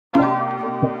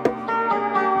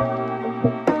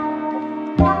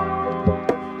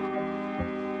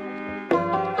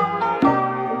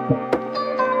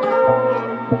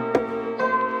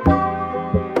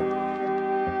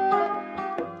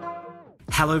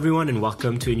everyone and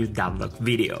welcome to a new Devlog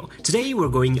video. Today we're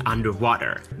going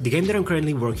underwater. The game that I'm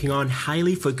currently working on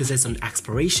highly focuses on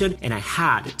exploration and I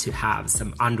had to have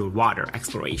some underwater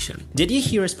exploration. The idea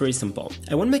here is pretty simple.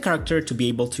 I want my character to be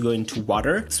able to go into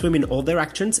water, swim in all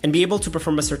directions, and be able to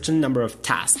perform a certain number of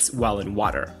tasks while in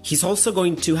water. He's also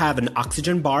going to have an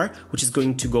oxygen bar, which is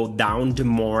going to go down the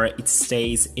more it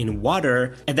stays in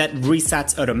water, and that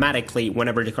resets automatically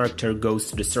whenever the character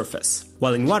goes to the surface.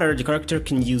 While in water, the character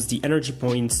can use the energy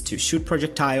points to shoot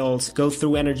projectiles, go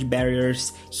through energy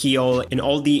barriers, heal, and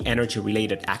all the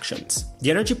energy-related actions. The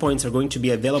energy points are going to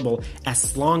be available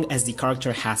as long as the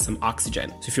character has some oxygen.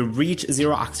 So if you reach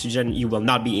 0 oxygen, you will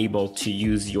not be able to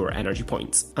use your energy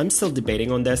points. I'm still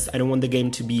debating on this. I don't want the game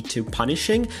to be too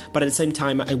punishing, but at the same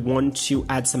time, I want to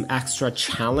add some extra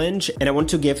challenge, and I want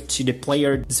to give to the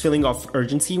player this feeling of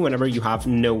urgency whenever you have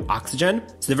no oxygen.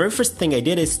 So the very first thing I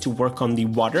did is to work on the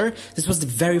water. This was the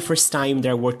very first time that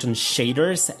I worked on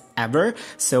shaders ever,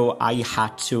 so I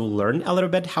had to learn a little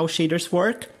bit how shaders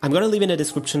work. I'm gonna leave in the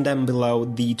description down below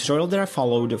the tutorial that I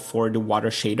followed for the water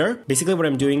shader. Basically what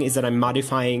I'm doing is that I'm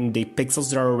modifying the pixels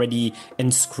that are already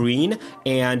in screen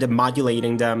and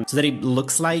modulating them so that it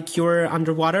looks like you're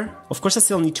underwater. Of course I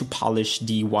still need to polish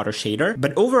the water shader,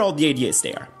 but overall the idea is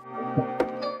there.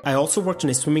 I also worked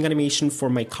on a swimming animation for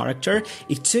my character.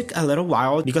 It took a little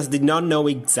while because I did not know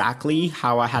exactly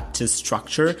how I had to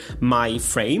structure my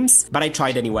frames, but I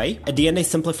tried anyway. At the end, I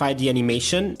simplified the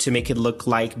animation to make it look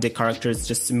like the character is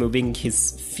just moving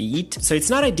his feet. So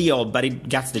it's not ideal, but it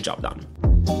gets the job done.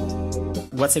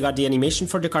 Once I got the animation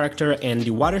for the character and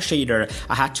the water shader,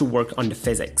 I had to work on the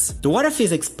physics. The water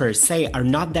physics per se are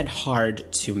not that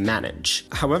hard to manage.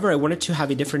 However, I wanted to have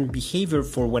a different behavior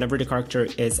for whenever the character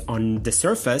is on the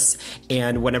surface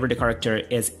and whenever the character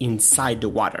is inside the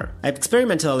water. I've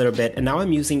experimented a little bit and now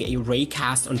I'm using a ray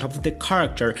cast on top of the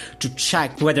character to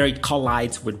check whether it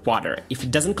collides with water. If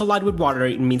it doesn't collide with water,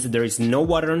 it means that there is no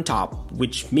water on top,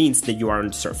 which means that you are on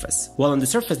the surface. While on the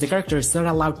surface, the character is not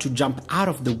allowed to jump out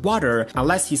of the water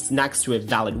unless he's next to a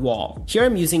valid wall. Here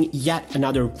I'm using yet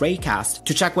another raycast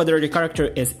to check whether the character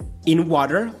is in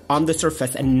water, on the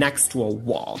surface, and next to a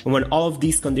wall. And when all of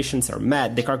these conditions are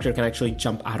met, the character can actually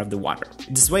jump out of the water.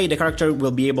 This way, the character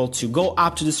will be able to go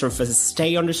up to the surface,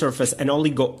 stay on the surface, and only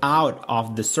go out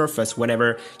of the surface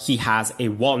whenever he has a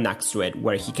wall next to it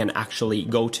where he can actually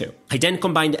go to. I then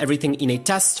combined everything in a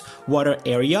test water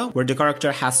area where the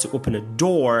character has to open a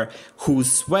door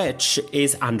whose switch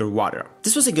is underwater.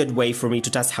 This was a good way for me to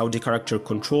test how the character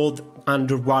controlled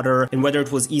underwater and whether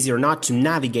it was easy or not to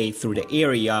navigate through the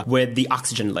area with the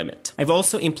oxygen limit. I've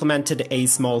also implemented a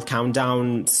small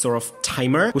countdown sort of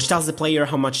timer, which tells the player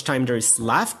how much time there is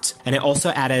left. And I also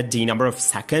added the number of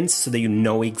seconds so that you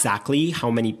know exactly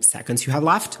how many seconds you have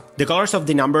left. The colors of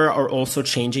the number are also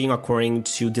changing according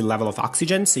to the level of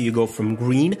oxygen. So you go from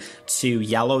green to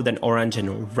yellow, then orange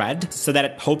and red, so that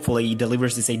it hopefully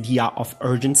delivers this idea of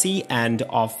urgency and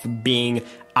of being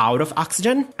out of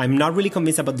oxygen. I'm not really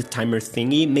convinced about the timer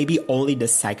thingy. Maybe only the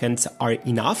seconds are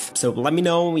enough. So let me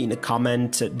know in a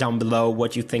comment down below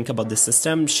what you think about the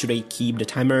system. Should I keep the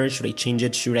timer? Should I change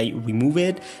it? Should I remove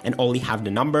it and only have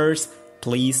the numbers?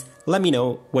 Please let me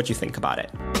know what you think about it.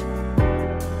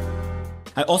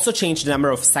 I also changed the number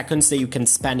of seconds that you can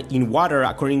spend in water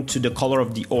according to the color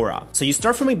of the aura. So you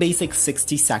start from a basic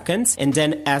 60 seconds, and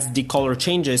then as the color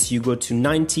changes, you go to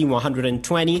 90,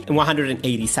 120, and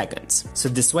 180 seconds. So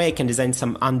this way I can design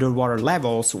some underwater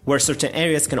levels where certain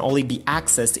areas can only be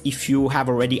accessed if you have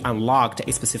already unlocked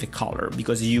a specific color,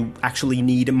 because you actually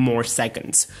need more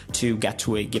seconds to get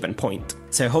to a given point.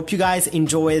 So I hope you guys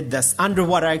enjoyed this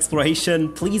underwater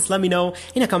exploration. Please let me know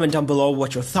in a comment down below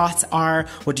what your thoughts are.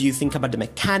 What do you think about the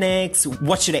mechanics?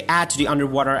 What should I add to the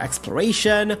underwater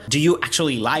exploration? Do you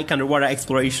actually like underwater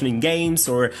exploration in games,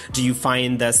 or do you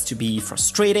find this to be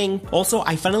frustrating? Also,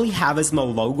 I finally have a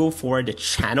small logo for the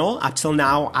channel. Up till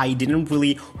now, I didn't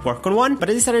really work on one, but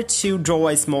I decided to draw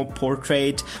a small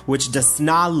portrait, which does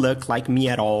not look like me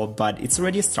at all, but it's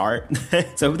already a start.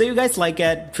 So if you guys like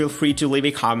it, feel free to leave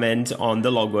a comment on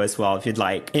the logo as well if you'd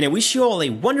like. And I wish you all a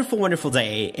wonderful, wonderful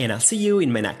day, and I'll see you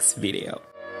in my next video.